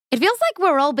It feels like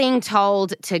we're all being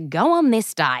told to go on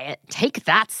this diet, take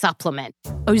that supplement.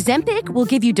 Ozempic will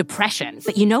give you depression,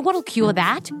 but you know what'll cure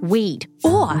that? Weed.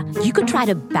 Or you could try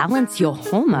to balance your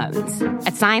hormones.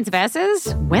 At Science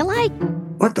Versus, we're like,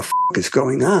 what the is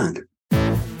going on?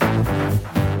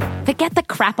 Forget the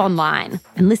crap online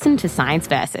and listen to Science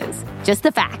Versus. Just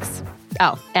the facts.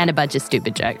 Oh, and a bunch of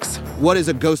stupid jokes. What is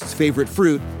a ghost's favorite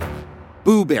fruit?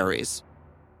 Blueberries.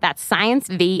 That's Science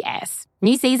VS.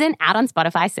 New season out on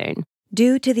Spotify soon.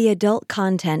 Due to the adult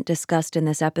content discussed in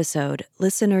this episode,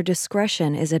 listener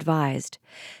discretion is advised.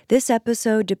 This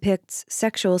episode depicts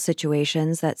sexual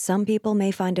situations that some people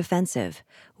may find offensive.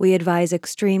 We advise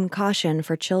extreme caution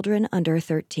for children under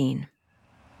 13.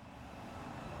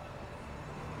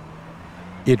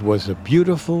 It was a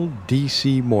beautiful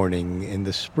D.C. morning in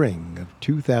the spring of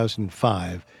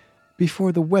 2005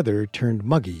 before the weather turned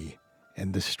muggy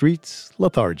and the streets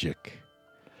lethargic.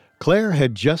 Claire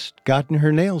had just gotten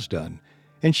her nails done,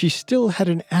 and she still had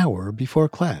an hour before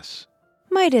class.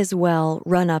 Might as well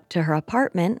run up to her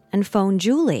apartment and phone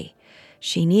Julie.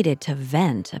 She needed to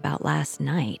vent about last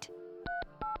night.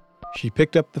 She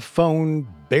picked up the phone,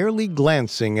 barely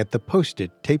glancing at the post-it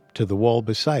taped to the wall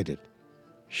beside it.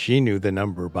 She knew the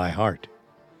number by heart.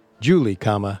 Julie,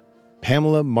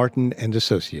 Pamela Martin and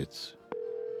Associates.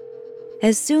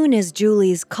 As soon as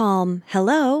Julie's calm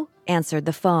 "hello" answered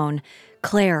the phone,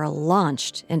 Claire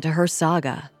launched into her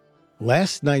saga.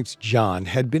 Last night's John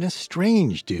had been a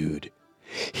strange dude.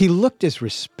 He looked as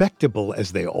respectable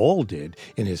as they all did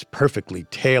in his perfectly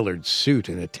tailored suit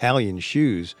and Italian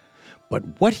shoes.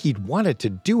 But what he'd wanted to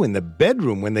do in the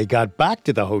bedroom when they got back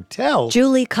to the hotel...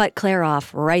 Julie cut Claire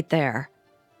off right there.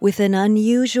 With an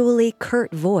unusually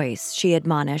curt voice, she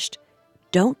admonished,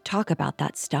 "Don't talk about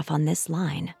that stuff on this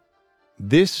line."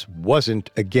 This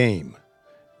wasn't a game.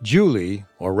 Julie,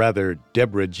 or rather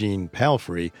Deborah Jeane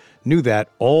Palfrey, knew that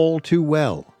all too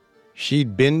well.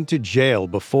 She'd been to jail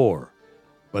before.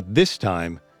 But this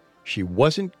time, she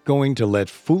wasn't going to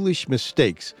let foolish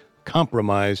mistakes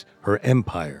compromise her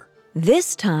empire.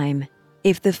 This time,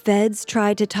 if the feds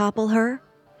tried to topple her,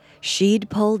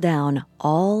 she'd pull down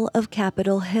all of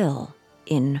Capitol Hill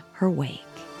in her wake.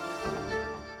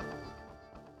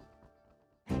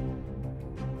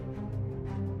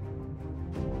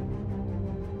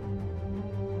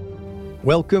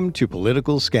 Welcome to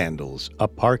Political Scandals, a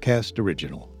Parcast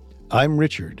original. I'm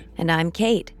Richard. And I'm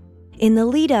Kate. In the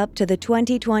lead-up to the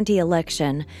 2020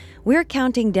 election, we're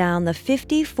counting down the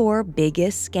 54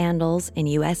 biggest scandals in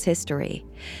U.S. history.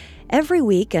 Every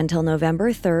week until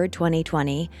November 3rd,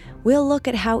 2020, we'll look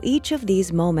at how each of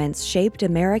these moments shaped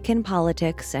American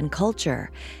politics and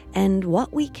culture, and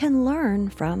what we can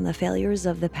learn from the failures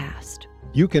of the past.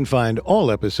 You can find all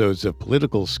episodes of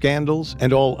Political Scandals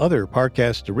and all other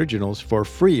Parcast originals for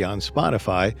free on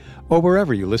Spotify or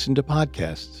wherever you listen to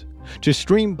podcasts. To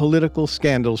stream Political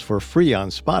Scandals for free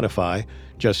on Spotify,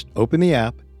 just open the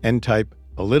app and type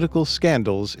Political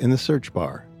Scandals in the search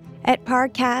bar. At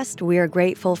Parcast, we are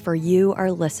grateful for you,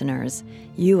 our listeners.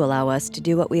 You allow us to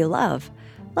do what we love.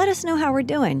 Let us know how we're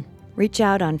doing. Reach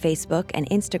out on Facebook and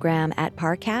Instagram at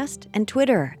Parcast and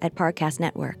Twitter at Parcast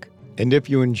Network. And if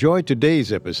you enjoyed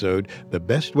today's episode, the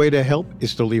best way to help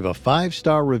is to leave a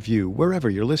 5-star review wherever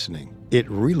you're listening. It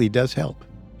really does help.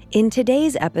 In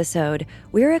today's episode,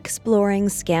 we're exploring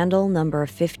scandal number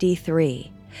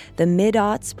 53, the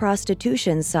mid-aughts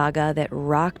prostitution saga that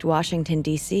rocked Washington,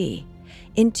 D.C.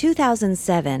 In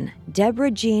 2007, Deborah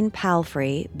Jeane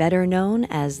Palfrey, better known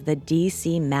as the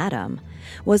D.C. Madam,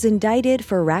 was indicted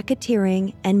for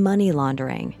racketeering and money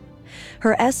laundering.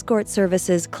 Her escort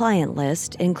services client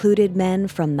list included men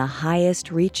from the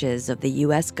highest reaches of the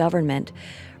U.S. government,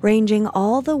 ranging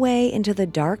all the way into the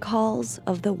dark halls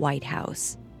of the White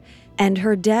House. And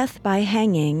her death by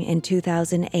hanging in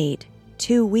 2008,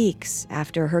 2 weeks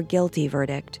after her guilty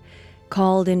verdict,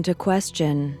 called into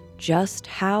question just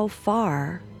how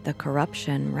far the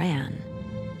corruption ran.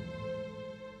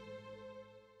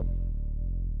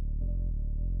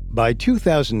 By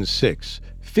 2006,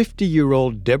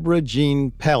 50-year-old Deborah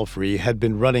Jeane Palfrey had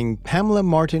been running Pamela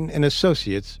Martin and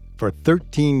Associates for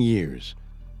 13 years.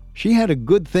 She had a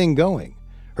good thing going.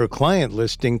 Her client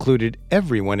list included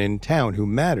everyone in town who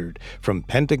mattered, from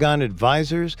Pentagon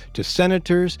advisors to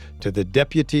senators to the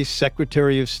Deputy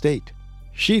Secretary of State.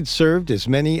 She'd served as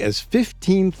many as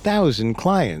 15,000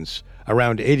 clients,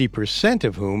 around 80%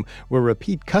 of whom were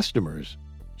repeat customers.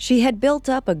 She had built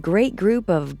up a great group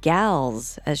of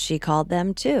gals, as she called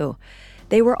them, too.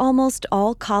 They were almost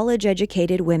all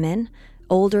college-educated women,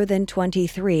 older than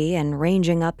 23 and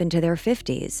ranging up into their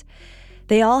 50s.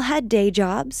 They all had day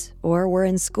jobs or were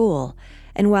in school,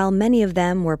 and while many of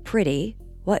them were pretty,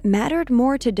 What mattered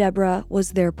more to Deborah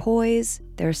was their poise,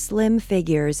 their slim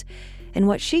figures, and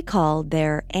what she called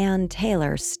their Ann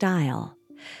Taylor style.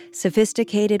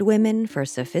 Sophisticated women for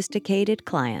sophisticated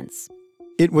clients.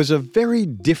 It was a very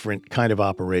different kind of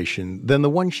operation than the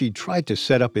one she tried to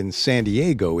set up in San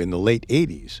Diego in the late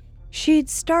 80s. She'd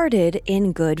started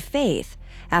in good faith,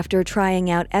 after trying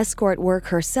out escort work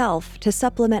herself to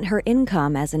supplement her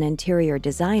income as an interior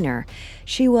designer.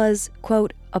 She was,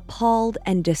 quote, appalled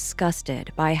and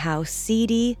disgusted by how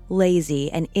seedy,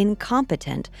 lazy, and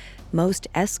incompetent most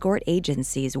escort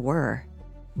agencies were.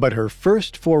 But her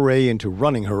first foray into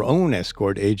running her own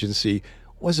escort agency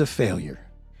was a failure.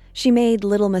 She made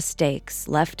little mistakes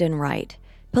left and right.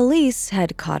 Police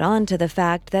had caught on to the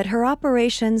fact that her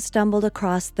operation stumbled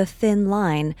across the thin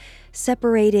line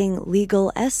separating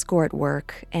legal escort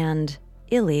work and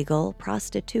illegal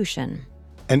prostitution.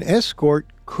 An escort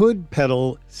could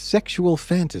peddle sexual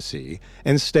fantasy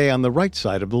and stay on the right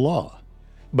side of the law.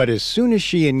 But as soon as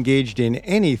she engaged in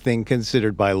anything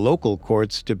considered by local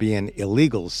courts to be an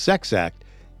illegal sex act,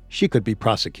 she could be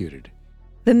prosecuted.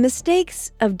 The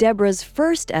mistakes of Deborah's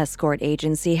first escort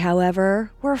agency,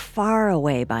 however, were far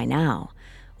away by now,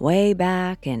 way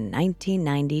back in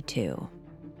 1992.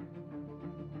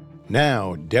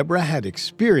 Now, Deborah had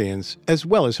experience as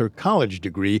well as her college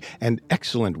degree and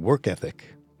excellent work ethic.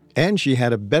 And she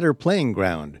had a better playing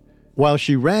ground. While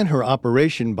she ran her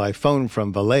operation by phone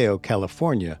from Vallejo,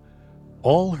 California,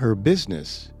 all her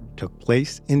business took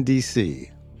place in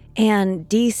D.C. And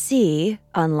D.C.,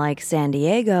 unlike San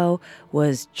Diego,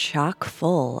 was chock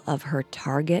full of her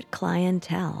target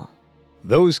clientele.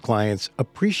 Those clients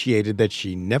appreciated that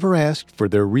she never asked for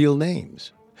their real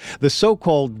names. The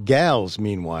so-called gals,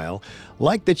 meanwhile,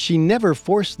 liked that she never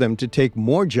forced them to take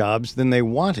more jobs than they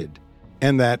wanted,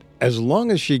 and that as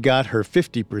long as she got her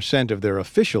 50% of their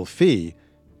official fee,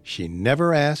 she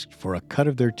never asked for a cut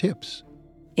of their tips.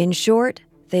 In short,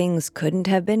 things couldn't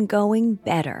have been going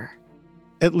better.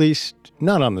 At least,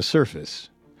 not on the surface.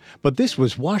 But this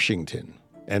was Washington,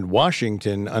 and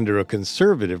Washington under a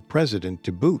conservative president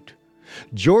to boot.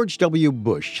 George W.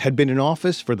 Bush had been in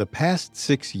office for the past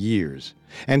 6 years,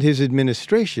 and his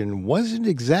administration wasn't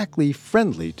exactly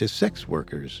friendly to sex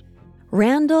workers.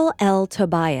 Randall L.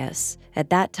 Tobias, at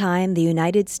that time the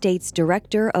United States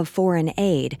Director of Foreign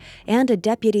Aid and a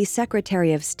Deputy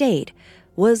Secretary of State,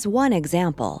 was one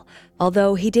example,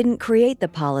 although he didn't create the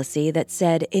policy that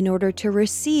said in order to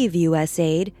receive U.S.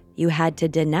 aid, you had to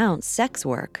denounce sex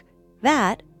work.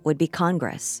 That would be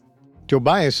Congress.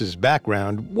 Tobias's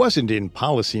background wasn't in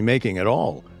policy making at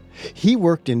all. He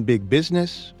worked in big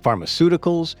business,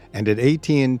 pharmaceuticals, and at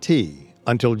AT&T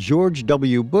until George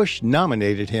W. Bush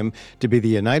nominated him to be the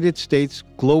United States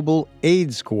Global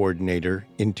AIDS Coordinator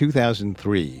in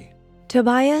 2003.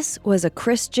 Tobias was a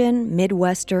Christian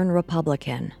Midwestern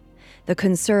Republican. The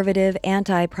conservative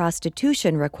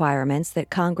anti-prostitution requirements that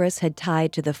Congress had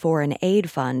tied to the Foreign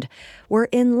Aid Fund were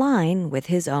in line with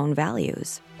his own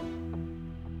values.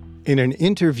 In an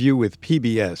interview with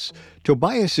PBS,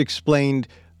 Tobias explained,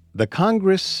 "The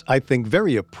Congress, I think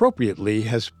very appropriately,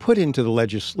 has put into the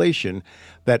legislation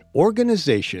that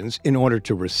organizations, in order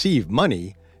to receive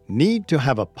money, need to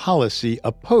have a policy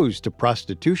opposed to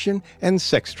prostitution and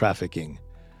sex trafficking.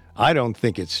 I don't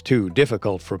think it's too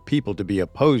difficult for people to be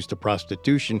opposed to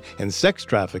prostitution and sex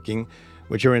trafficking,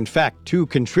 which are in fact two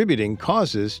contributing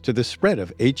causes to the spread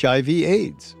of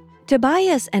HIV/AIDS."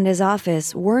 Tobias and his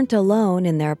office weren't alone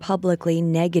in their publicly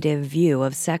negative view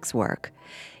of sex work.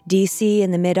 D.C.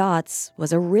 in the mid-aughts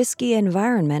was a risky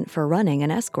environment for running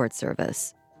an escort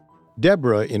service.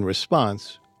 Deborah, in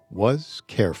response, was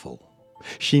careful.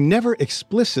 She never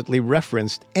explicitly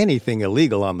referenced anything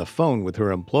illegal on the phone with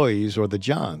her employees or the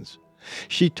Johns.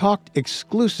 She talked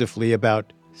exclusively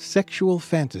about sexual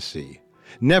fantasy,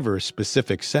 never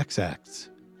specific sex acts.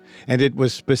 And it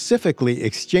was specifically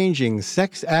exchanging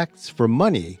sex acts for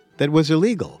money that was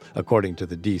illegal, according to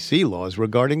the D.C. laws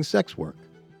regarding sex work.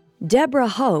 Deborah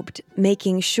hoped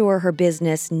making sure her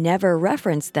business never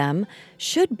referenced them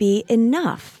should be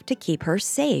enough to keep her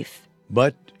safe.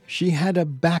 But she had a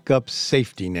backup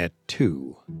safety net,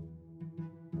 too.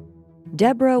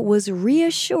 Deborah was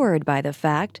reassured by the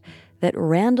fact that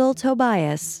Randall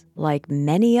Tobias, like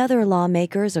many other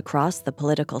lawmakers across the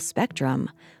political spectrum,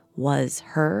 was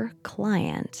her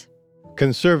client.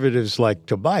 Conservatives like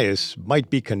Tobias might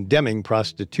be condemning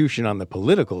prostitution on the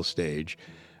political stage,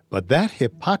 but that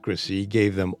hypocrisy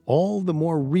gave them all the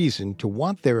more reason to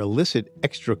want their illicit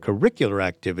extracurricular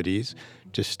activities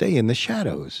to stay in the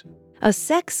shadows. A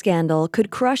sex scandal could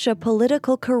crush a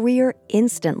political career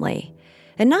instantly.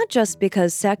 And not just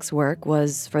because sex work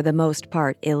was, for the most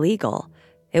part, illegal.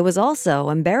 It was also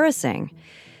embarrassing.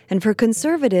 And for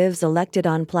conservatives elected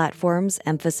on platforms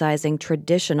emphasizing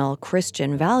traditional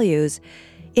Christian values,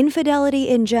 infidelity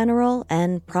in general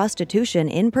and prostitution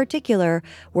in particular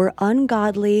were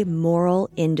ungodly moral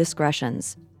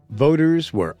indiscretions.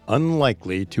 Voters were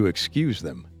unlikely to excuse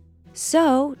them.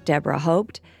 So, Deborah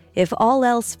hoped, if all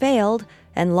else failed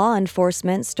and law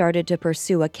enforcement started to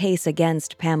pursue a case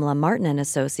against Pamela Martin and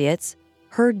Associates,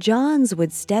 her Johns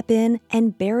would step in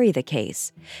and bury the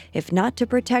case, if not to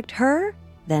protect her,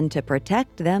 then to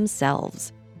protect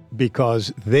themselves.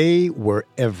 Because they were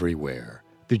everywhere.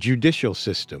 The judicial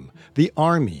system, the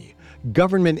army,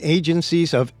 government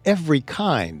agencies of every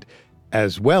kind,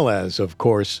 as well as, of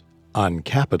course, on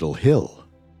Capitol Hill.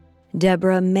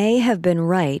 Deborah may have been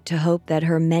right to hope that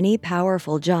her many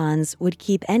powerful Johns would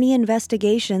keep any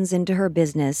investigations into her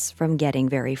business from getting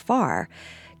very far.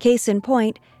 Case in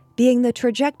point being the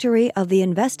trajectory of the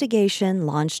investigation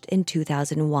launched in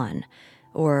 2001,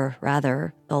 or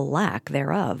rather, the lack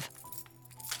thereof.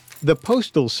 The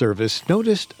Postal Service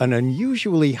noticed an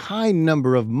unusually high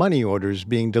number of money orders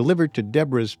being delivered to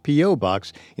Deborah's P.O.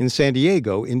 box in San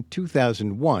Diego in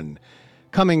 2001,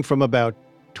 coming from about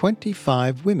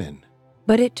 25 women.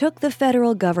 But it took the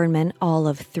federal government all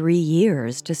of 3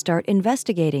 years to start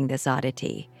investigating this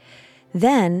oddity.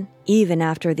 Then, even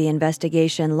after the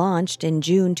investigation launched in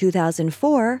June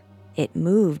 2004, it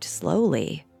moved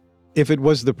slowly. If it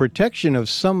was the protection of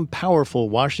some powerful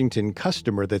Washington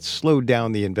customer that slowed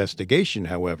down the investigation,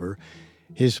 however,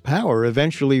 his power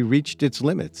eventually reached its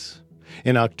limits.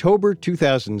 In October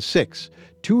 2006,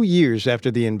 2 years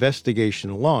after the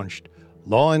investigation launched,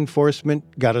 law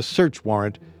enforcement got a search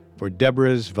warrant for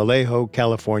Deborah's Vallejo,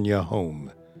 California home.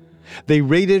 They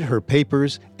raided her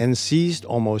papers and seized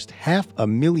almost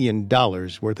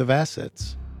 $500,000 worth of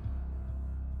assets.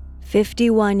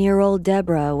 51-year-old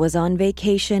Deborah was on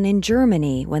vacation in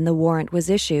Germany when the warrant was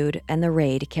issued and the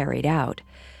raid carried out.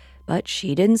 But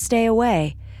she didn't stay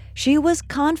away. She was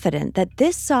confident that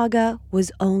this saga was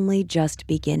only just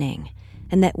beginning,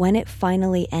 and that when it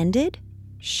finally ended,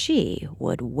 she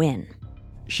would win.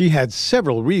 She had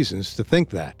several reasons to think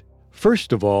that.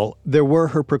 First of all, there were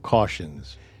her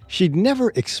precautions. She'd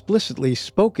never explicitly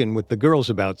spoken with the girls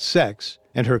about sex,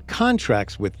 and her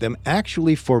contracts with them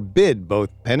actually forbid both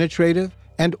penetrative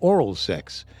and oral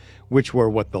sex, which were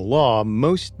what the law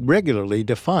most regularly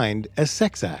defined as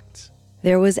sex acts.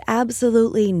 There was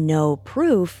absolutely no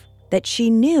proof that she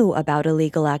knew about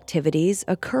illegal activities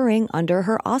occurring under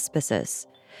her auspices.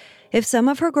 If some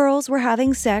of her girls were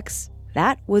having sex,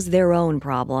 that was their own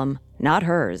problem, not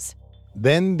hers.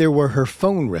 Then there were her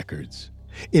phone records.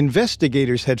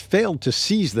 Investigators had failed to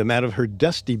seize them out of her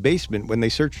dusty basement when they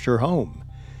searched her home,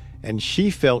 and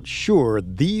she felt sure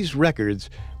these records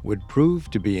would prove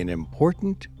to be an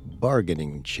important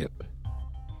bargaining chip.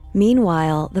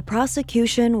 Meanwhile, the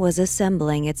prosecution was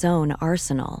assembling its own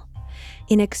arsenal.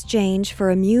 In exchange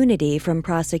for immunity from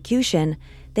prosecution,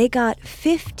 they got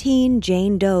 15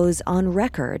 Jane Does on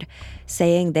record,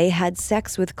 saying they had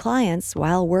sex with clients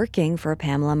while working for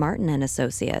Pamela Martin and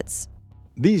Associates.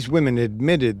 These women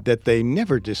admitted that they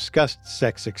never discussed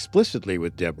sex explicitly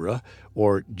with Deborah,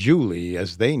 or Julie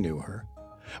as they knew her,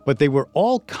 but they were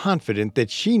all confident that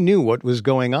she knew what was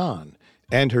going on,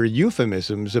 and her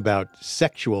euphemisms about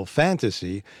sexual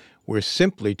fantasy were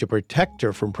simply to protect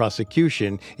her from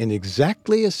prosecution in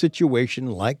exactly a situation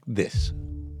like this.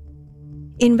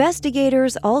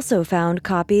 Investigators also found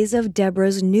copies of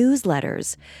Deborah's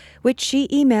newsletters, which she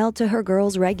emailed to her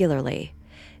girls regularly.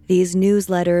 These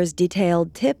newsletters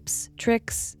detailed tips,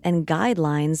 tricks, and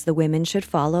guidelines the women should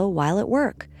follow while at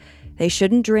work. They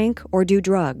shouldn't drink or do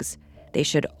drugs. They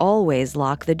should always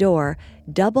lock the door,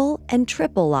 double and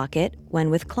triple lock it when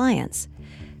with clients.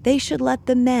 They should let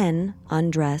the men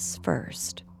undress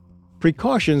first.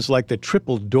 Precautions like the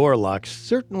triple door lock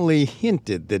certainly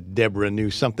hinted that Deborah knew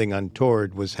something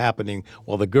untoward was happening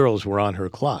while the girls were on her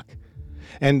clock.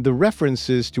 And the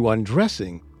references to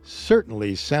undressing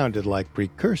certainly sounded like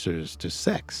precursors to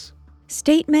sex.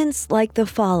 Statements like the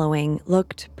following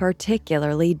looked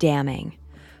particularly damning.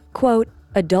 Quote,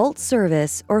 "Adult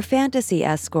service or fantasy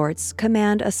escorts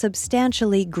command a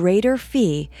substantially greater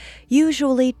fee,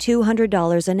 usually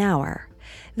 $200 an hour.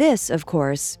 This, of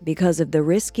course, because of the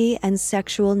risky and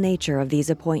sexual nature of these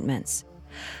appointments.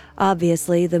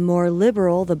 Obviously, the more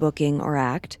liberal the booking or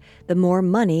act, the more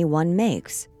money one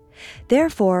makes.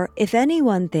 Therefore, if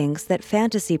anyone thinks that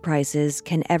fantasy prices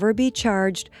can ever be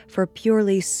charged for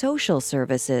purely social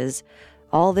services,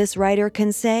 all this writer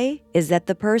can say is that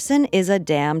the person is a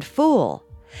damned fool.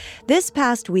 This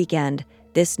past weekend,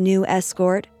 this new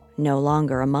escort, no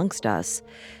longer amongst us,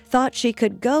 thought she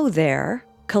could go there,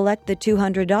 collect the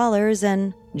 $200,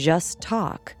 and just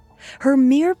talk. her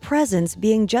mere presence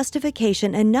being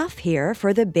justification enough here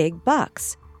for the big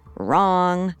bucks.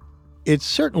 Wrong. It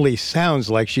certainly sounds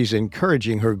like she's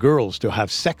encouraging her girls to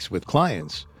have sex with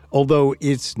clients, although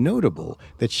it's notable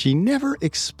that she never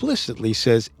explicitly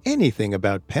says anything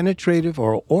about penetrative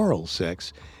or oral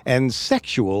sex, and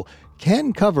sexual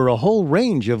can cover a whole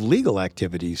range of legal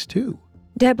activities, too.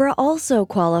 Deborah also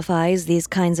qualifies these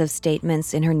kinds of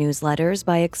statements in her newsletters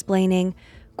by explaining,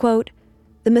 quote,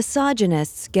 "The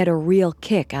misogynists get a real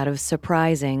kick out of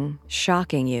surprising,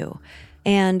 shocking you,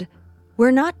 and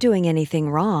we're not doing anything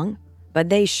wrong, but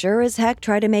they sure as heck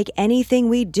try to make anything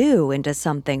we do into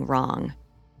something wrong."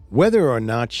 Whether or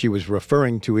not she was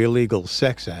referring to illegal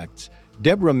sex acts,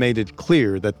 Deborah made it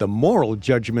clear that the moral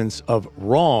judgments of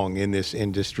wrong in this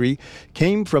industry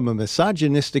came from a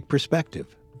misogynistic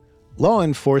perspective. Law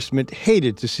enforcement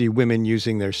hated to see women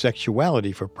using their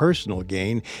sexuality for personal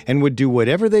gain and would do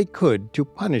whatever they could to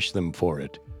punish them for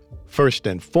it. First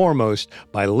and foremost,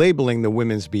 by labeling the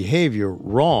women's behavior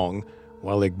wrong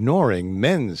while ignoring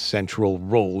men's central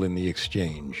role in the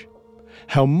exchange.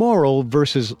 How moral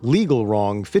versus legal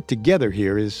wrong fit together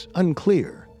here is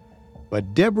unclear.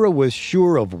 But Deborah was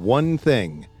sure of one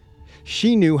thing.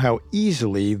 She knew how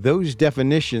easily those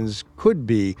definitions could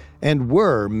be and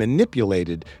were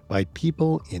manipulated by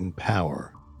people in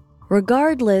power.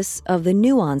 Regardless of the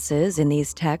nuances in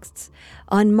these texts,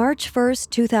 on March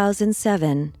 1st,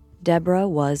 2007, Deborah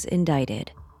was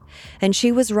indicted. And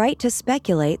she was right to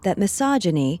speculate that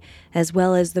misogyny, as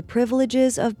well as the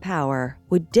privileges of power,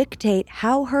 would dictate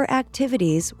how her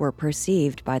activities were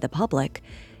perceived by the public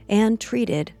and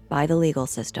treated by the legal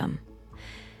system.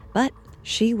 But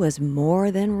she was more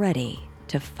than ready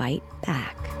to fight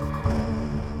back.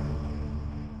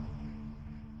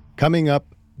 Coming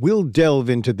up, we'll delve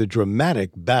into the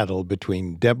dramatic battle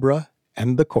between Deborah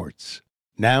and the courts.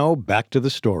 Now, back to the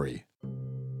story.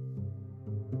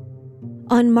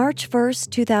 On March 1st,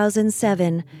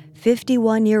 2007,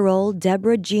 51-year-old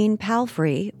Deborah Jeane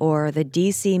Palfrey, or the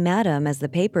D.C. Madam as the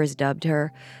papers dubbed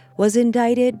her, was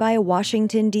indicted by a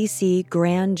Washington, D.C.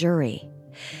 grand jury.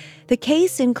 The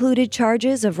case included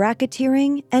charges of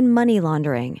racketeering and money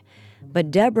laundering, but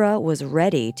Deborah was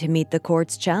ready to meet the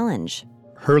court's challenge.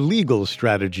 Her legal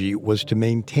strategy was to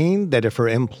maintain that if her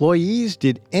employees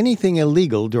did anything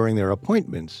illegal during their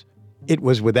appointments, it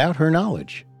was without her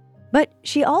knowledge. But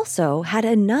she also had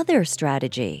another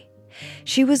strategy.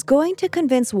 She was going to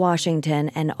convince Washington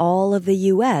and all of the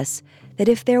U.S. that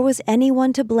if there was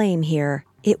anyone to blame here,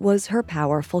 it was her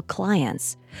powerful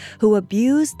clients, who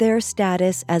abused their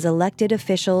status as elected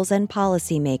officials and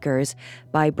policymakers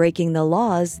by breaking the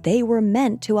laws they were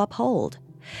meant to uphold.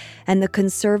 And the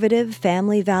conservative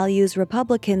family values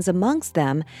Republicans amongst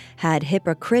them had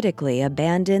hypocritically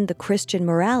abandoned the Christian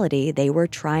morality they were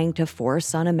trying to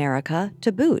force on America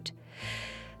to boot.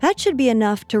 That should be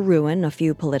enough to ruin a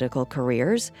few political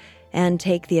careers and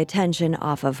take the attention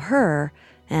off of her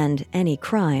and any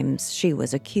crimes she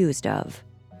was accused of.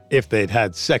 If they'd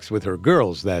had sex with her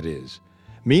girls, that is.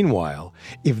 Meanwhile,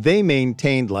 if they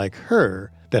maintained like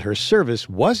her that her service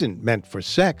wasn't meant for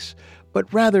sex,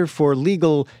 but rather for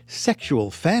legal sexual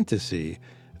fantasy,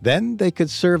 then they could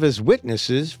serve as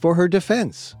witnesses for her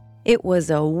defense. It was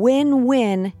a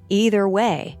win-win either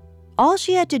way. All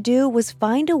she had to do was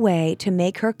find a way to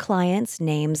make her clients'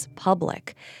 names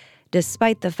public,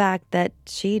 despite the fact that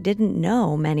she didn't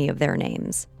know many of their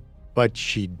names. But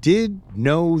she did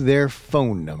know their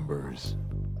phone numbers.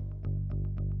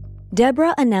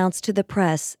 Deborah announced to the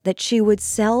press that she would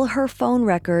sell her phone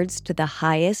records to the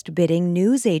highest bidding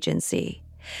news agency.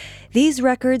 These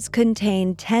records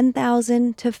contained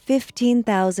 10,000 to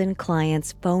 15,000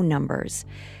 clients' phone numbers.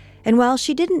 And while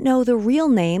she didn't know the real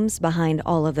names behind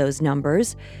all of those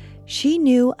numbers, she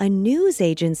knew a news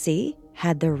agency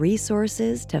had the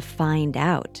resources to find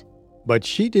out. But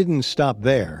she didn't stop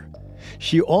there.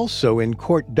 She also, in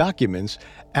court documents,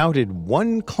 outed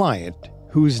one client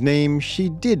whose name she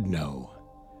did know,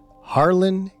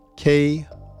 Harlan K.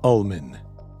 Ullman.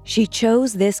 She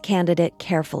chose this candidate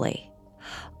carefully.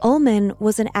 Ullman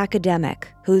was an academic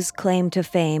whose claim to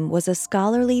fame was a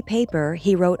scholarly paper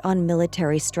he wrote on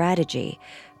military strategy,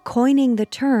 coining the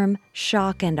term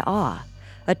shock and awe,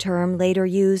 a term later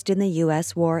used in the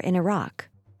U.S. war in Iraq.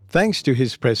 Thanks to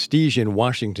his prestige in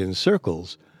Washington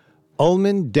circles,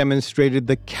 Ullman demonstrated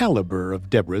the caliber of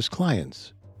Deborah's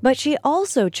clients. But she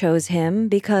also chose him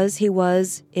because he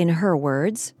was, in her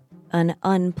words, an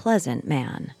unpleasant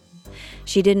man.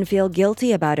 She didn't feel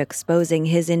guilty about exposing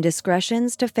his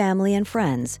indiscretions to family and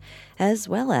friends, as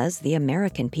well as the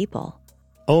American people.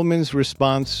 Ullman's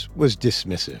response was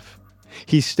dismissive.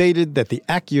 He stated that the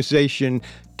accusation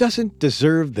doesn't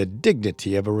deserve the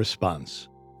dignity of a response.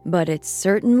 But it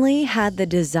certainly had the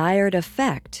desired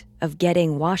effect of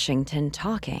getting Washington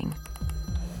talking.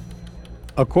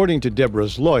 According to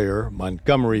Deborah's lawyer,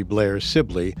 Montgomery Blair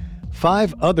Sibley,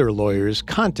 5 other lawyers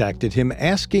contacted him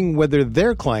asking whether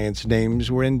their clients' names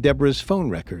were in Deborah's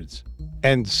phone records.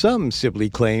 And some,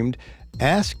 Sibley claimed,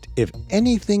 asked if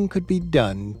anything could be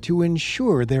done to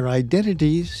ensure their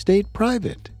identities stayed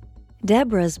private.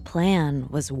 Deborah's plan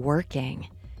was working.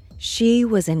 She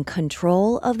was in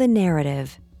control of the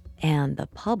narrative, and the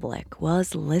public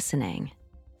was listening.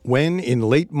 When, in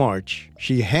late March,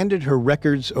 she handed her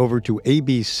records over to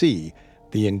ABC,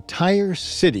 the entire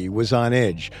city was on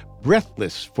edge,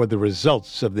 breathless for the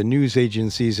results of the news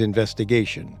agency's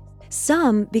investigation.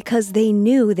 Some because they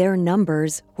knew their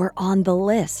numbers were on the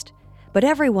list, but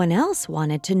everyone else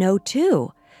wanted to know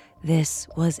too. This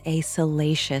was a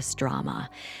salacious drama,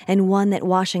 and one that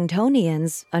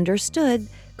Washingtonians understood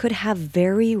could have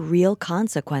very real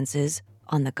consequences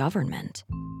on the government.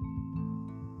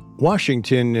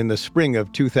 Washington, in the spring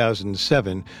of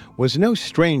 2007, was no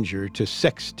stranger to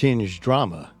sex-tinged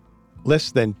drama.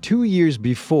 Less than 2 years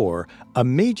before, a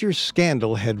major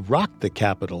scandal had rocked the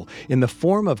Capitol in the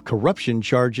form of corruption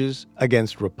charges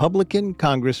against Republican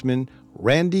Congressman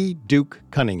Randy Duke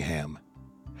Cunningham.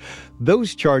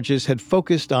 Those charges had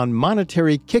focused on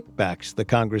monetary kickbacks the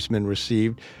congressman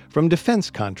received from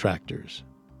defense contractors.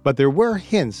 But there were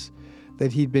hints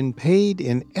that he'd been paid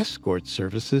in escort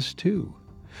services, too.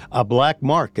 A black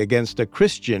mark against a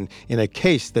Christian in a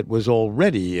case that was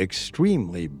already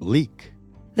extremely bleak.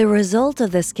 The result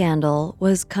of the scandal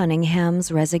was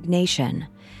Cunningham's resignation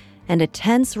and a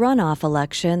tense runoff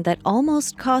election that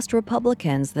almost cost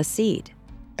Republicans the seat.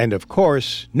 And of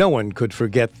course, no one could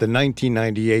forget the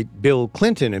 1998 Bill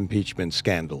Clinton impeachment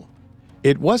scandal.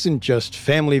 It wasn't just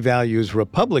family values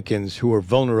Republicans who were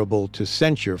vulnerable to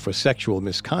censure for sexual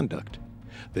misconduct.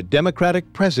 The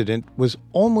Democratic president was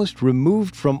almost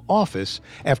removed from office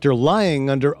after lying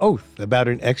under oath about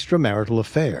an extramarital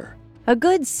affair. A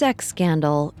good sex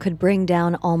scandal could bring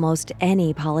down almost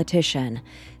any politician,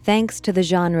 thanks to the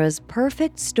genre's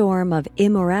perfect storm of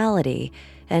immorality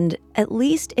and, at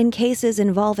least in cases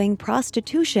involving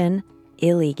prostitution,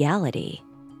 illegality.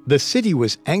 The city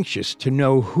was anxious to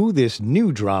know who this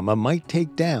new drama might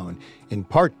take down, in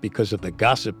part because of the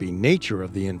gossipy nature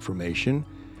of the information,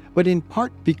 but in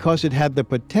part because it had the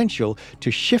potential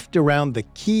to shift around the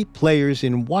key players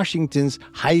in Washington's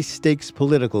high-stakes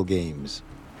political games.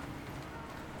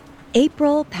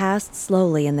 April passed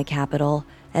slowly in the Capitol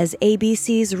as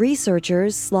ABC's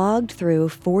researchers slogged through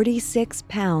 46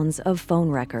 pounds of phone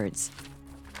records.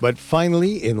 But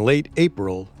finally, in late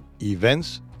April,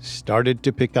 events started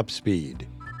to pick up speed.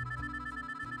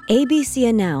 ABC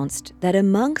announced that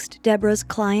amongst Deborah's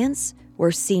clients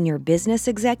were senior business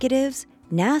executives,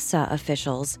 NASA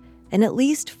officials, and at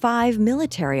least 5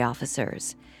 military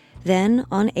officers. Then,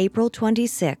 on April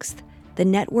 26th, the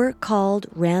network called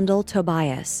Randall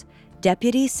Tobias,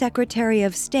 Deputy Secretary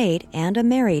of State and a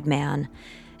married man,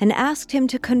 and asked him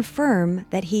to confirm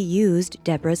that he used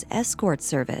Deborah's escort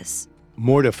service.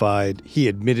 Mortified, he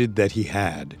admitted that he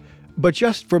had, but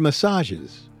just for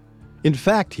massages. In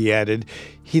fact, he added,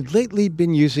 he'd lately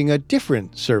been using a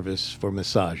different service for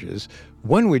massages,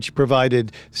 one which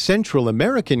provided Central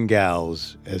American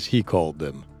gals, as he called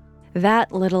them.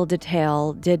 That little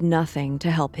detail did nothing to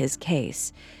help his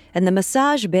case, and the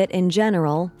massage bit in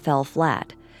general fell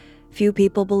flat. Few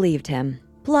people believed him.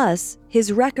 Plus,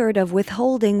 his record of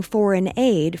withholding foreign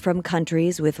aid from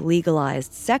countries with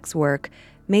legalized sex work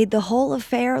made the whole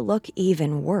affair look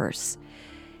even worse.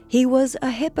 He was a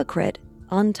hypocrite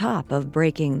on top of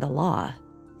breaking the law.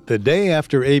 The day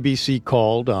after ABC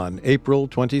called on April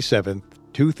 27,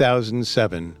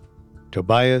 2007,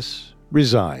 Tobias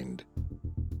resigned.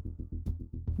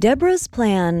 Deborah's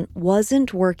plan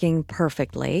wasn't working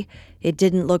perfectly. It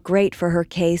didn't look great for her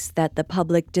case that the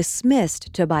public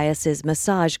dismissed Tobias's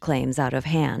massage claims out of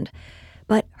hand.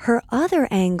 But her other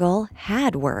angle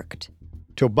had worked.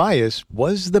 Tobias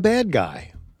was the bad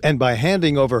guy, and by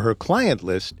handing over her client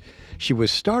list, she was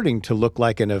starting to look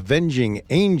like an avenging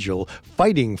angel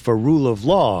fighting for rule of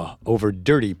law over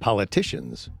dirty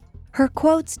politicians. Her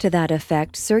quotes to that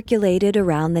effect circulated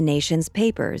around the nation's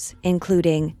papers,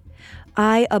 including,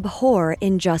 "I abhor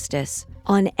injustice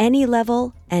on any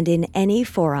level and in any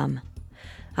forum.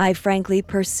 I frankly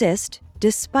persist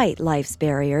despite life's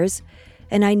barriers,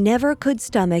 and I never could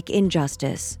stomach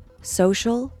injustice,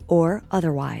 social or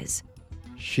otherwise."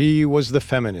 She was the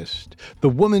feminist, the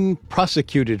woman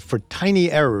prosecuted for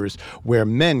tiny errors where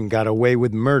men got away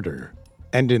with murder.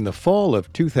 And in the fall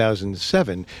of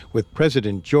 2007, with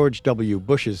President George W.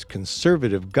 Bush's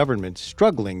conservative government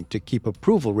struggling to keep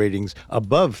approval ratings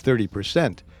above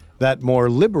 30%, that more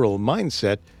liberal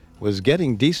mindset was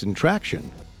getting decent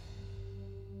traction.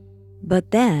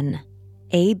 But then,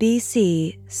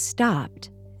 ABC stopped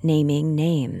naming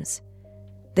names.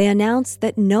 They announced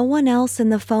that no one else in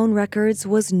the phone records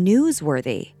was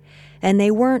newsworthy, and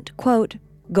they weren't, quote,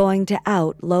 going to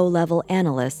out low-level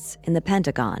analysts in the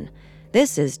Pentagon.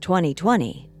 This is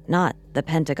 2020, not the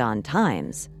Pentagon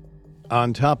Times.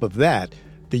 On top of that,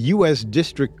 the U.S.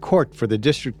 District Court for the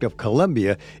District of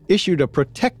Columbia issued a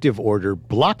protective order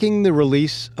blocking the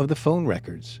release of the phone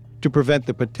records to prevent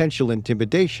the potential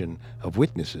intimidation of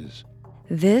witnesses.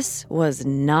 This was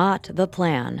not the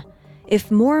plan.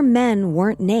 If more men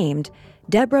weren't named,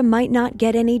 Deborah might not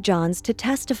get any Johns to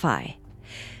testify.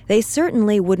 They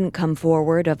certainly wouldn't come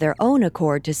forward of their own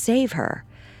accord to save her.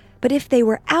 But if they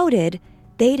were outed,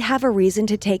 they'd have a reason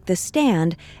to take the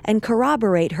stand and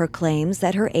corroborate her claims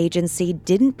that her agency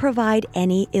didn't provide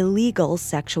any illegal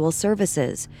sexual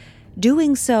services.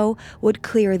 Doing so would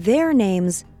clear their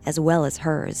names as well as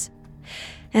hers.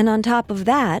 And on top of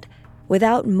that,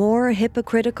 without more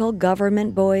hypocritical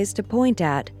government boys to point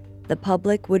at, the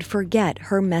public would forget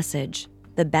her message.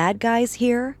 The bad guys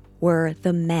here were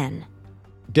the men.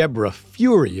 Deborah,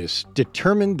 furious,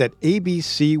 determined that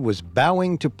ABC was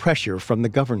bowing to pressure from the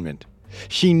government.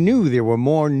 She knew there were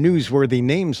more newsworthy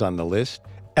names on the list,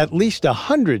 at least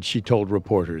 100, she told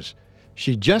reporters.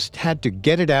 She just had to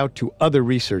get it out to other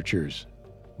researchers.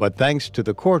 But thanks to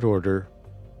the court order,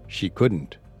 she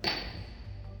couldn't.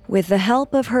 With the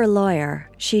help of her lawyer,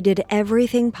 she did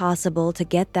everything possible to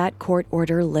get that court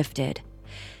order lifted.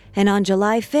 And on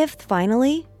July 5th,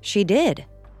 finally, she did.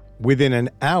 Within an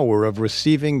hour of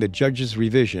receiving the judge's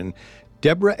revision,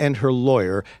 Deborah and her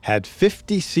lawyer had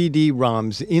 50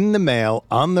 CD-ROMs in the mail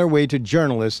on their way to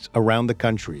journalists around the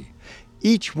country,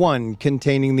 each one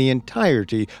containing the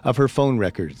entirety of her phone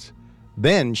records.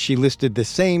 Then she listed the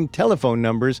same telephone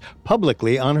numbers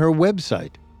publicly on her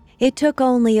website. It took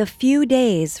only a few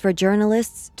days for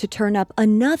journalists to turn up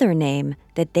another name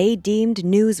that they deemed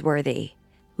newsworthy: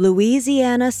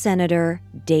 Louisiana Senator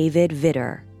David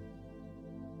Vitter.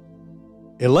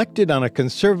 Elected on a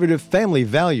conservative family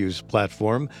values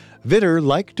platform, Vitter,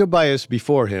 like Tobias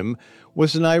before him,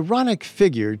 was an ironic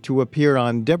figure to appear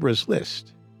on Deborah's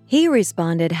list. He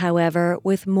responded, however,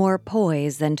 with more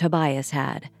poise than Tobias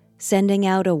had, sending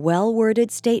out a well-worded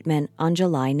statement on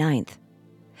July 9th.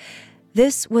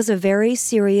 This was a very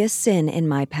serious sin in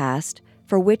my past,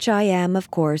 for which I am,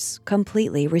 of course,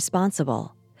 completely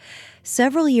responsible.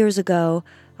 Several years ago,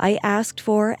 I asked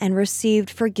for and received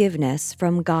forgiveness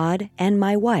from God and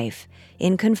my wife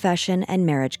in confession and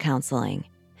marriage counseling.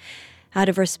 Out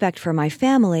of respect for my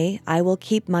family, I will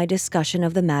keep my discussion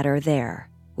of the matter there,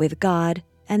 with God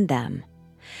and them.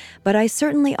 But I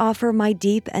certainly offer my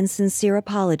deep and sincere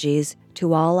apologies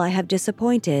to all I have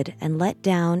disappointed and let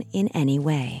down in any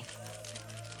way.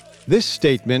 This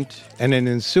statement and an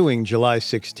ensuing July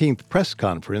 16th press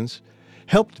conference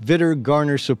helped Vitter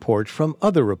garner support from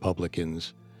other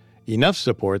Republicans, enough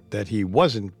support that he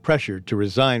wasn't pressured to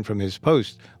resign from his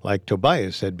post like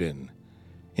Tobias had been.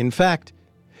 In fact,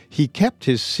 he kept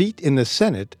his seat in the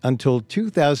Senate until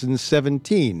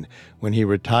 2017, when he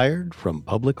retired from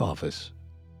public office.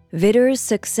 Vitter's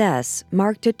success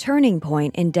marked a turning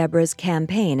point in Deborah's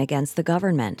campaign against the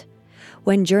government.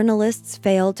 When journalists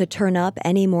failed to turn up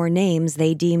any more names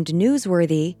they deemed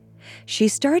newsworthy, she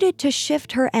started to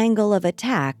shift her angle of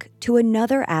attack to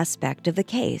another aspect of the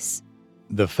case.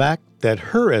 The fact that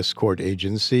her escort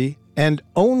agency, and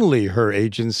only her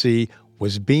agency,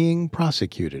 was being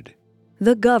prosecuted.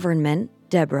 The government,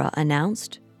 Deborah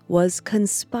announced, was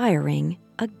conspiring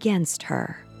against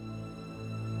her.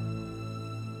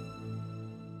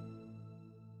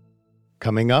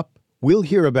 Coming up, we'll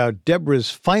hear about Deborah's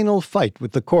final fight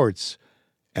with the courts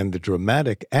and the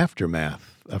dramatic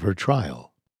aftermath of her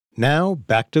trial. Now,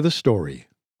 back to the story.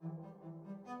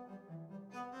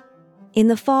 In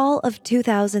the fall of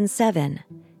 2007,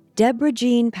 Deborah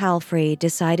Jeane Palfrey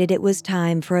decided it was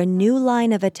time for a new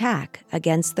line of attack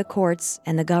against the courts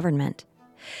and the government.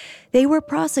 They were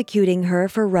prosecuting her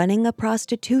for running a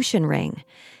prostitution ring,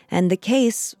 and the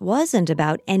case wasn't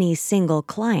about any single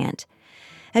client.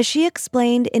 As she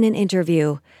explained in an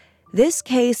interview, this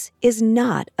case is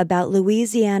not about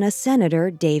Louisiana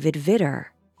Senator David Vitter.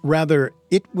 Rather,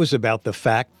 it was about the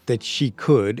fact that she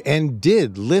could and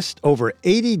did list over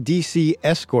 80 D.C.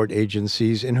 escort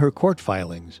agencies in her court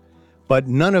filings, but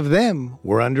none of them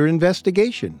were under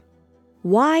investigation.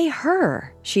 Why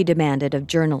her? She demanded of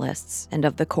journalists and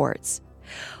of the courts.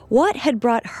 What had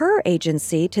brought her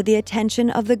agency to the attention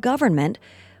of the government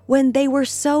when they were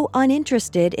so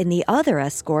uninterested in the other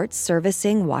escorts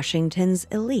servicing Washington's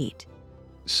elite?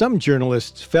 Some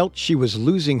journalists felt she was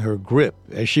losing her grip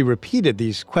as she repeated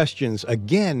these questions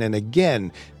again and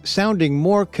again, sounding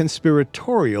more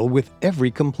conspiratorial with every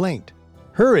complaint.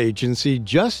 Her agency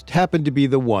just happened to be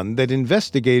the one that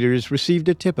investigators received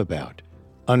a tip about.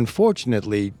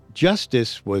 Unfortunately,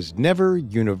 justice was never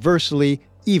universally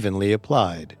evenly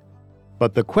applied.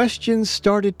 But the questions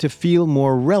started to feel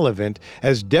more relevant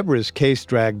as Deborah's case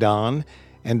dragged on,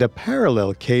 and a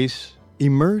parallel case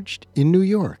emerged in New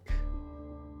York.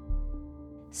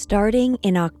 Starting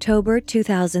in October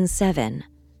 2007,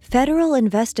 federal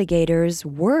investigators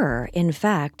were, in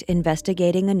fact,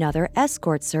 investigating another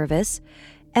escort service,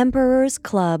 Emperor's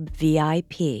Club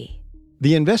VIP.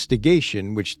 The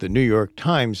investigation, which the New York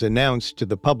Times announced to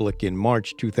the public in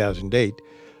March 2008,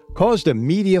 caused a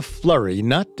media flurry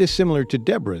not dissimilar to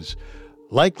Deborah's,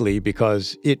 likely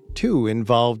because it too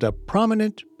involved a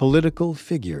prominent political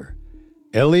figure.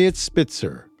 Eliot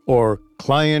Spitzer, or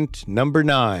Client Number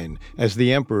 9, as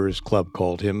the Emperor's Club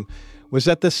called him, was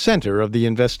at the center of the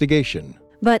investigation.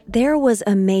 But there was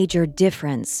a major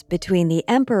difference between the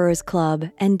Emperor's Club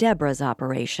and Deborah's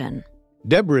operation.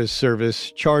 Deborah's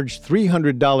service charged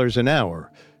 $300 an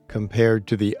hour, compared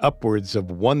to the upwards of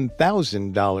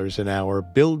 $1,000 an hour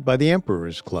billed by the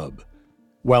Emperor's Club.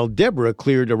 While Deborah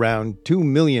cleared around $2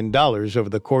 million over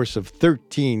the course of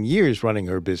 13 years running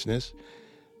her business,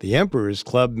 the Emperor's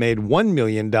Club made $1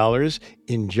 million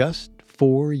in just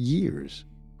 4 years.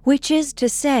 Which is to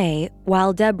say,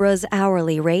 while Deborah's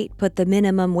hourly rate put the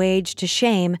minimum wage to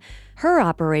shame, her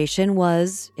operation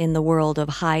was, in the world of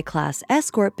high-class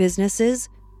escort businesses,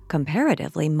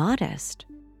 comparatively modest.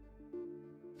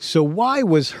 So why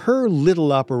was her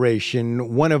little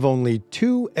operation one of only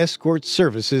 2 escort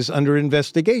services under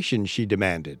investigation, she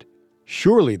demanded?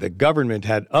 Surely the government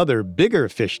had other bigger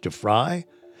fish to fry,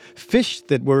 fish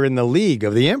that were in the league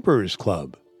of the Emperor's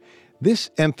Club.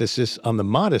 This emphasis on the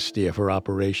modesty of her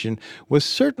operation was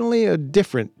certainly a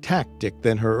different tactic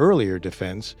than her earlier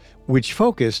defense, which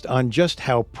focused on just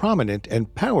how prominent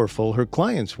and powerful her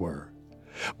clients were.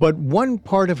 But one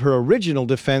part of her original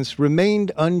defense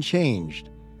remained unchanged.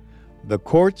 The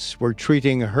courts were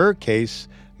treating her case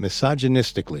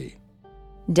misogynistically.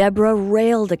 Deborah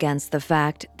railed against the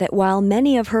fact that while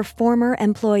many of her former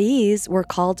employees were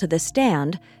called to the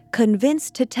stand,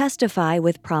 convinced to testify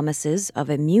with promises of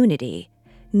immunity,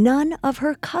 none of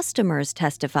her customers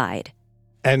testified.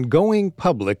 And going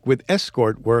public with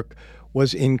escort work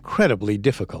was incredibly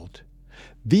difficult.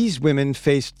 These women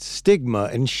faced stigma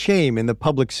and shame in the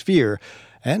public sphere,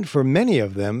 and for many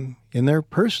of them, in their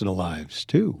personal lives,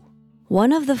 too.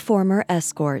 One of the former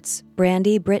escorts,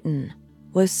 Brandy Britton,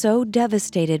 was so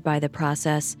devastated by the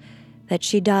process that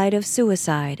she died of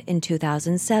suicide in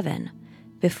 2007,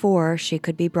 before she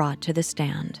could be brought to the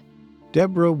stand.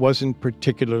 Deborah wasn't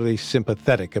particularly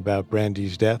sympathetic about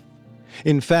Brandy's death.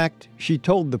 In fact, she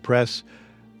told the press,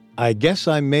 "I guess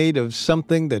I'm made of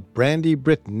something that Brandy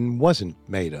Britton wasn't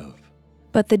made of."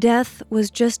 But the death was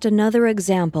just another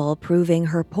example proving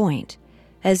her point.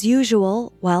 As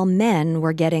usual, while men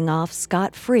were getting off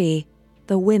scot-free,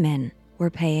 the women were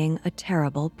paying a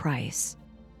terrible price.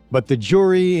 But the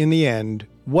jury, in the end,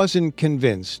 wasn't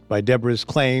convinced by Deborah's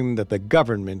claim that the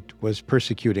government was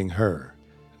persecuting her,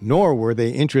 nor were they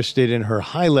interested in her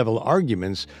high-level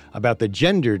arguments about the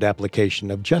gendered application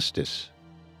of justice.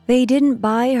 They didn't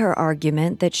buy her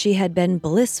argument that she had been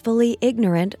blissfully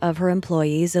ignorant of her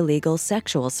employees' illegal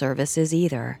sexual services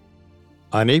either.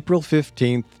 On April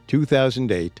 15,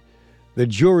 2008, the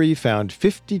jury found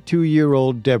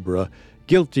 52-year-old Deborah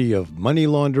guilty of money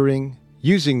laundering,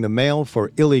 using the mail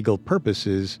for illegal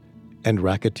purposes, and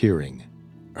racketeering.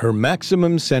 Her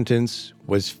maximum sentence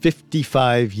was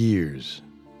 55 years,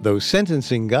 though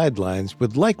sentencing guidelines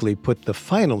would likely put the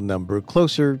final number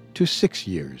closer to 6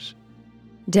 years.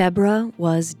 Deborah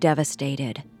was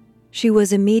devastated. She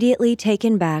was immediately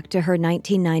taken back to her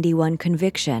 1991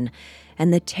 conviction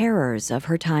and the terrors of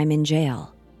her time in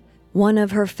jail. One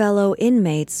of her fellow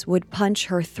inmates would punch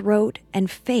her throat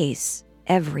and face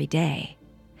every day.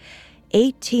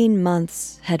 18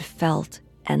 months had felt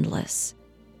endless.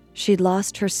 She'd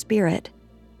lost her spirit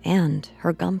and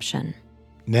her gumption.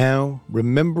 Now,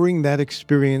 remembering that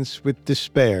experience with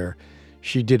despair,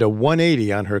 she did a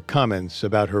 180 on her comments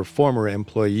about her former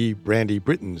employee Brandy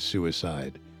Britton's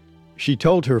suicide. She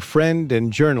told her friend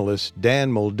and journalist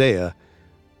Dan Moldea,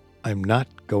 "I'm not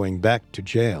going back to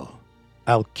jail.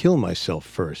 I'll kill myself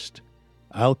first.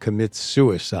 I'll commit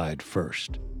suicide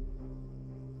first."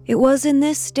 It was in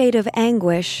this state of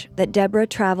anguish that Deborah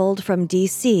traveled from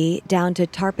D.C. down to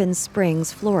Tarpon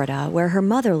Springs, Florida, where her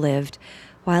mother lived,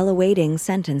 while awaiting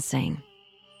sentencing.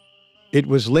 It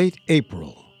was late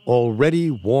April, already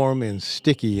warm and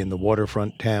sticky in the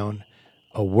waterfront town,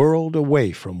 a world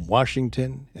away from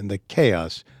Washington and the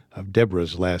chaos of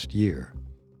Deborah's last year.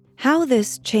 How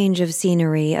this change of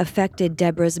scenery affected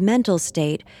Deborah's mental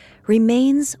state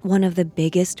remains one of the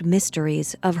biggest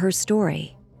mysteries of her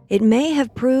story. It may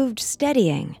have proved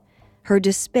steadying. Her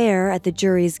despair at the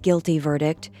jury's guilty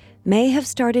verdict may have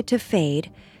started to fade,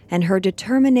 and her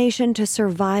determination to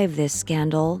survive this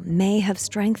scandal may have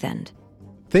strengthened.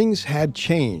 Things had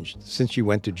changed since she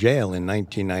went to jail in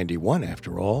 1991,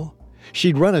 after all.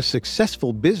 She'd run a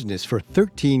successful business for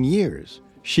 13 years.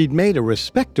 She'd made a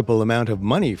respectable amount of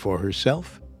money for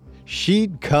herself.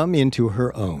 She'd come into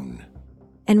her own.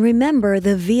 And remember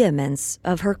the vehemence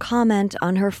of her comment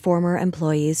on her former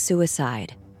employee's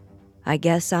suicide. "I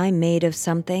guess I'm made of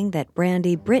something that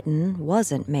Brandy Britton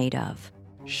wasn't made of."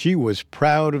 She was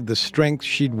proud of the strength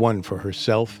she'd won for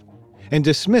herself and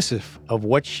dismissive of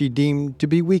what she deemed to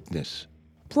be weakness.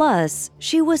 Plus,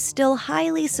 she was still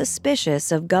highly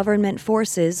suspicious of government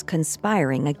forces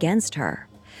conspiring against her.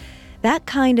 That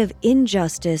kind of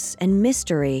injustice and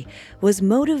mystery was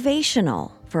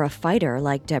motivational for a fighter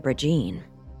like Deborah Jeane.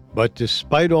 But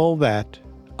despite all that,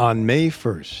 on May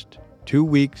 1st, 2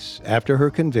 weeks after her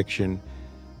conviction,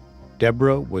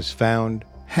 Deborah was found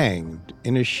hanged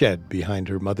in a shed behind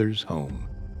her mother's home.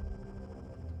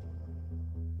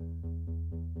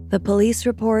 The police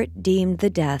report deemed the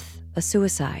death a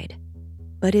suicide.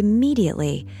 But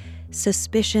immediately,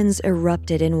 suspicions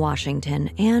erupted in Washington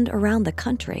and around the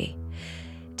country.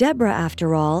 Deborah,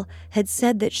 after all, had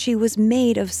said that she was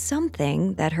made of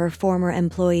something that her former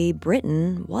employee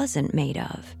Britton wasn't made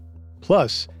of.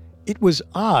 Plus, it was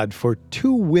odd for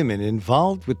 2 women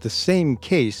involved with the same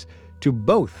case to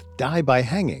both die by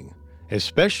hanging,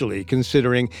 especially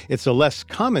considering it's a less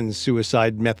common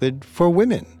suicide method for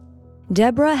women.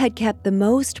 Deborah had kept the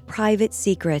most private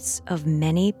secrets of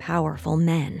many powerful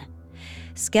men.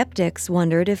 Skeptics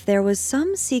wondered if there was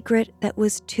some secret that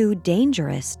was too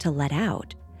dangerous to let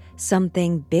out,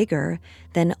 something bigger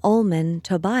than Ullman,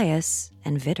 Tobias,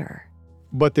 and Vitter.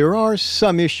 But there are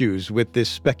some issues with this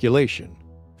speculation.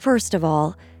 First of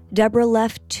all, Deborah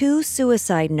left 2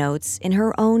 suicide notes in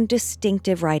her own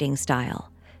distinctive writing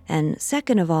style. And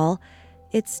second of all,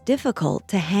 it's difficult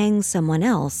to hang someone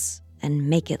else and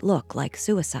make it look like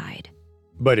suicide.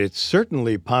 But it's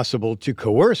certainly possible to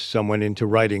coerce someone into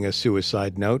writing a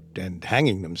suicide note and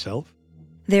hanging themselves.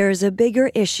 There's a bigger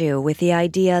issue with the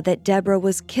idea that Deborah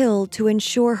was killed to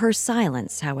ensure her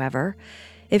silence, however.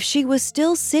 If she was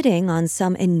still sitting on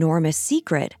some enormous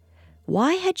secret,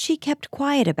 why had she kept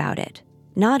quiet about it,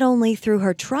 not only through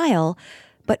her trial,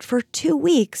 but for 2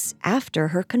 weeks after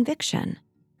her conviction?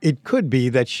 It could be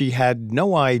that she had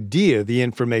no idea the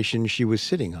information she was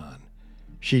sitting on.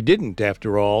 She didn't,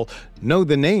 after all, know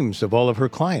the names of all of her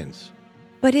clients.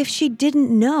 But if she didn't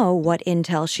know what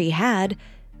intel she had,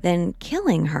 then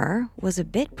killing her was a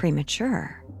bit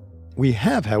premature. We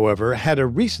have, however, had a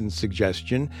recent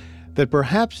suggestion that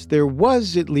perhaps there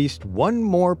was at least one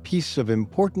more piece of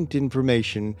important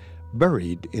information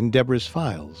buried in Deborah's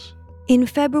files. In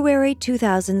February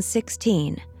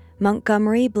 2016,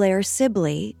 Montgomery Blair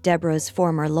Sibley, Deborah's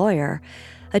former lawyer,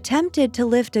 attempted to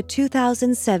lift a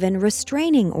 2007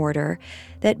 restraining order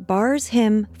that bars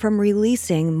him from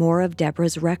releasing more of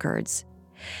Deborah's records.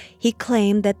 He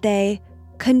claimed that they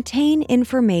contain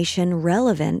information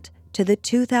relevant to the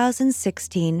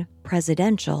 2016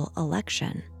 presidential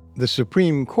election. The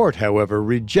Supreme Court, however,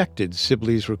 rejected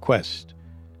Sibley's request.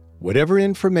 Whatever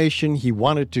information he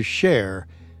wanted to share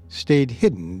stayed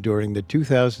hidden during the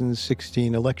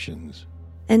 2016 elections.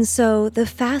 And so the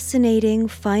fascinating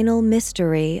final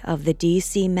mystery of the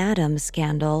D.C. Madam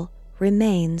scandal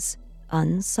remains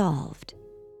unsolved.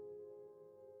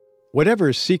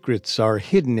 Whatever secrets are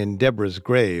hidden in Deborah's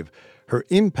grave, her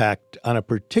impact on a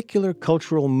particular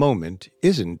cultural moment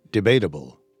isn't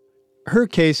debatable. Her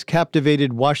case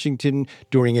captivated Washington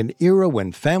during an era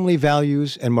when family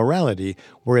values and morality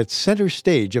were at center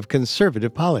stage of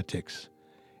conservative politics.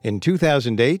 In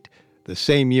 2008, the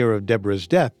same year of Deborah's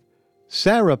death,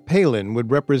 Sarah Palin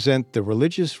would represent the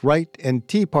religious right and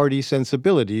Tea Party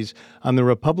sensibilities on the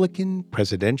Republican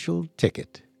presidential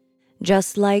ticket.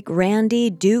 Just like Randy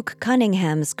Duke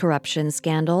Cunningham's corruption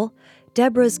scandal,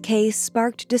 Deborah's case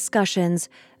sparked discussions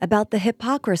about the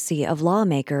hypocrisy of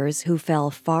lawmakers who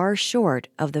fell far short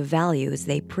of the values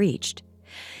they preached.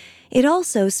 It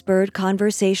also spurred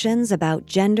conversations about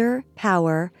gender,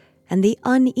 power, and the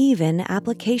uneven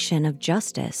application of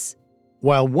justice.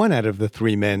 While one out of the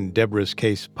three men Deborah's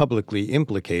case publicly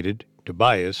implicated,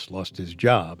 Tobias, lost his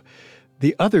job,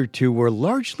 the other two were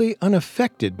largely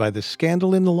unaffected by the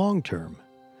scandal in the long term.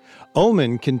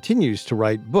 Ullman continues to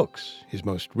write books. His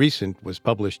most recent was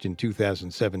published in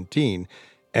 2017,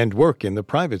 and work in the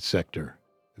private sector.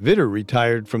 Vitter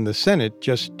retired from the Senate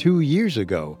just 2 years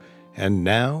ago, and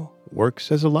now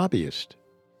works as a lobbyist.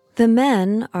 The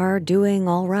men are doing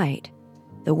all right.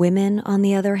 The women, on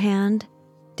the other hand,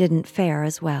 didn't fare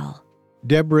as well.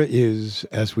 Deborah is,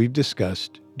 as we've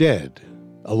discussed, dead,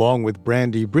 along with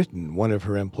Brandy Britton, one of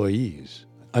her employees.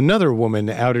 Another woman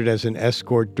outed as an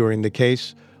escort during the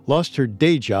case lost her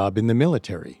day job in the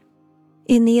military.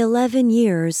 In the 11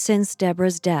 years since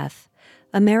Deborah's death,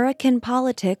 American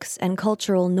politics and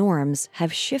cultural norms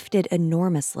have shifted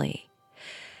enormously.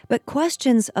 But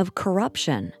questions of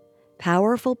corruption,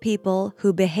 powerful people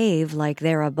who behave like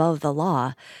they're above the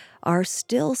law, are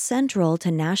still central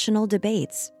to national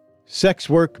debates. Sex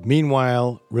work,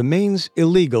 meanwhile, remains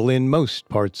illegal in most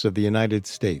parts of the United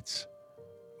States.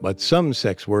 But some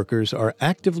sex workers are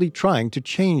actively trying to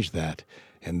change that,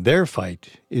 and their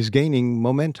fight is gaining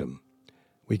momentum.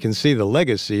 We can see the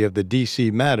legacy of the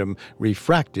D.C. Madam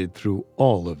refracted through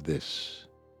all of this.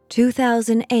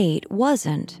 2008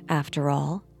 wasn't, after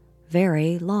all,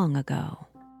 very long ago.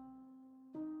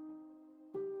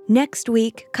 Next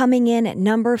week, coming in at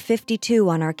number 52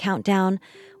 on our countdown,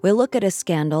 we'll look at a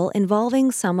scandal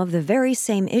involving some of the very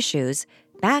same issues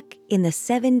back in the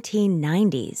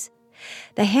 1790s.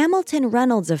 The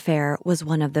Hamilton-Reynolds affair was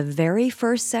one of the very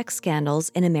first sex scandals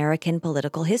in American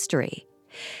political history.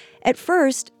 At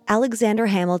first, Alexander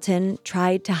Hamilton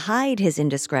tried to hide his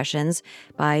indiscretions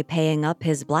by paying up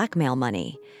his blackmail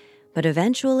money. But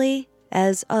eventually,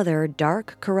 as other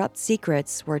dark, corrupt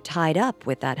secrets were tied up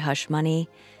with that hush money,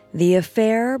 the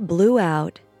affair blew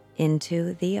out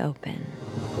into the open.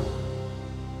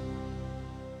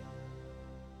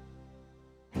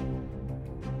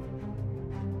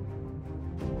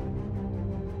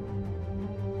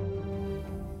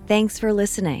 Thanks for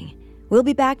listening. We'll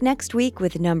be back next week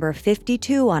with number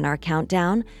 52 on our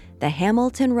countdown, the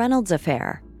Hamilton-Reynolds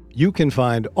affair. You can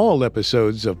find all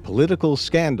episodes of Political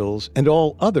Scandals and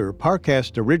all other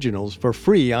Parcast originals for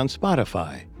free on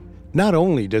Spotify. Not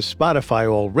only does Spotify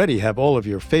already have all of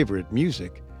your favorite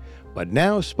music, but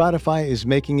now Spotify is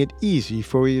making it easy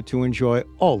for you to enjoy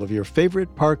all of your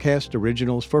favorite Parcast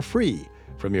originals for free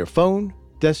from your phone,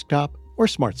 desktop, or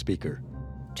smart speaker.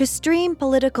 To stream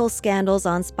Political Scandals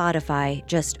on Spotify,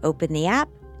 just open the app,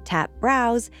 tap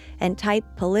Browse, and type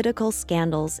Political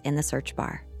Scandals in the search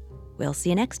bar. We'll see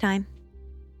you next time.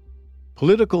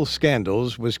 Political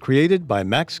Scandals was created by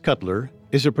Max Cutler,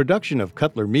 is a production of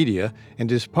Cutler Media, and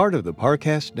is part of the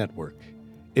Parcast Network.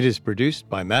 It is produced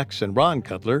by Max and Ron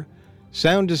Cutler,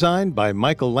 sound designed by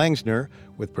Michael Langsner,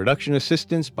 with production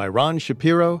assistance by Ron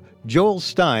Shapiro, Joel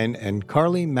Stein, and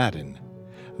Carly Madden.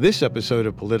 This episode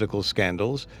of Political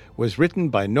Scandals was written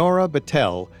by Nora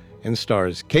Battelle and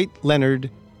stars Kate Leonard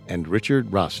and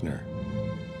Richard Rossner.